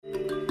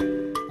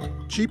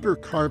Cheaper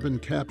carbon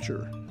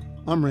capture.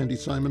 I'm Randy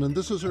Simon, and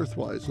this is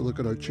Earthwise, a look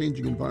at our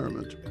changing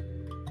environment.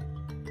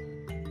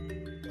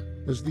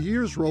 As the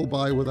years roll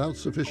by without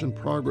sufficient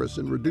progress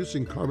in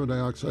reducing carbon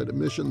dioxide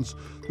emissions,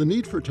 the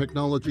need for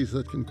technologies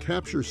that can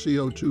capture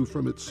CO2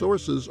 from its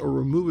sources or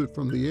remove it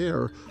from the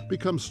air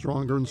becomes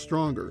stronger and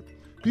stronger.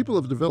 People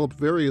have developed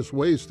various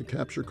ways to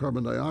capture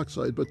carbon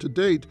dioxide, but to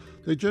date,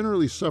 they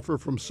generally suffer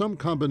from some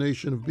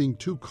combination of being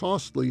too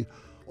costly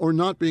or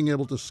not being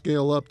able to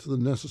scale up to the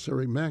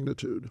necessary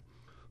magnitude.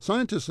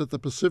 Scientists at the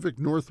Pacific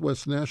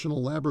Northwest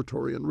National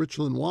Laboratory in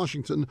Richland,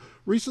 Washington,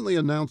 recently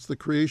announced the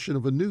creation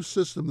of a new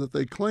system that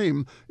they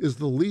claim is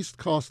the least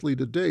costly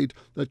to date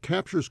that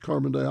captures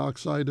carbon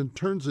dioxide and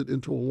turns it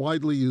into a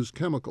widely used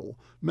chemical,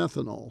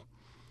 methanol.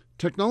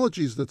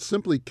 Technologies that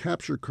simply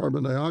capture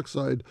carbon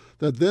dioxide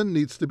that then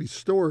needs to be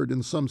stored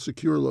in some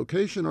secure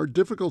location are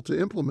difficult to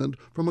implement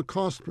from a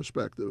cost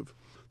perspective.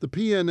 The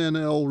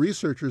PNNL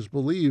researchers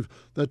believe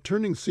that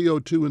turning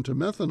CO2 into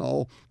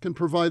methanol can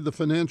provide the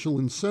financial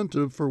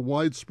incentive for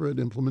widespread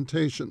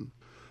implementation.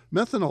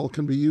 Methanol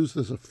can be used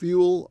as a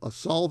fuel, a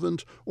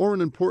solvent, or an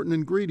important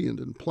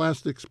ingredient in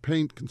plastics,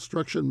 paint,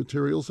 construction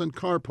materials, and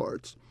car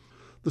parts.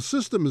 The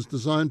system is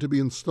designed to be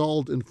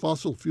installed in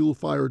fossil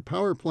fuel-fired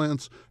power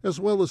plants as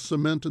well as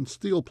cement and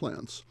steel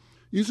plants.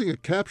 Using a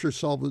capture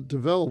solvent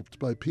developed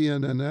by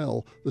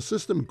PNNL, the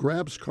system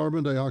grabs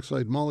carbon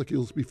dioxide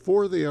molecules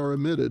before they are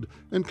emitted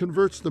and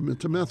converts them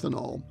into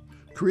methanol.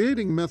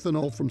 Creating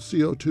methanol from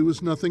CO2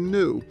 is nothing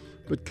new,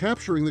 but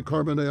capturing the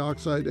carbon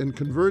dioxide and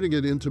converting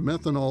it into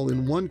methanol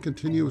in one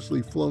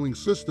continuously flowing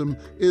system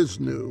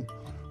is new.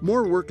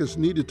 More work is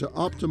needed to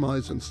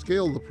optimize and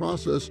scale the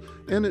process,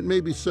 and it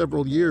may be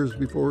several years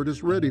before it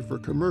is ready for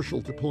commercial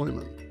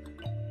deployment.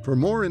 For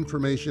more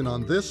information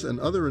on this and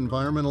other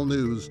environmental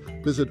news,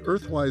 visit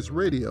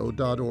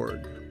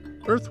earthwiseradio.org.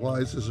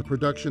 Earthwise is a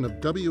production of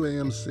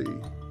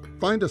WAMC.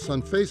 Find us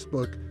on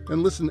Facebook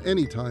and listen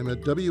anytime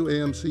at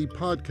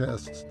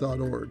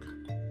wamcpodcasts.org.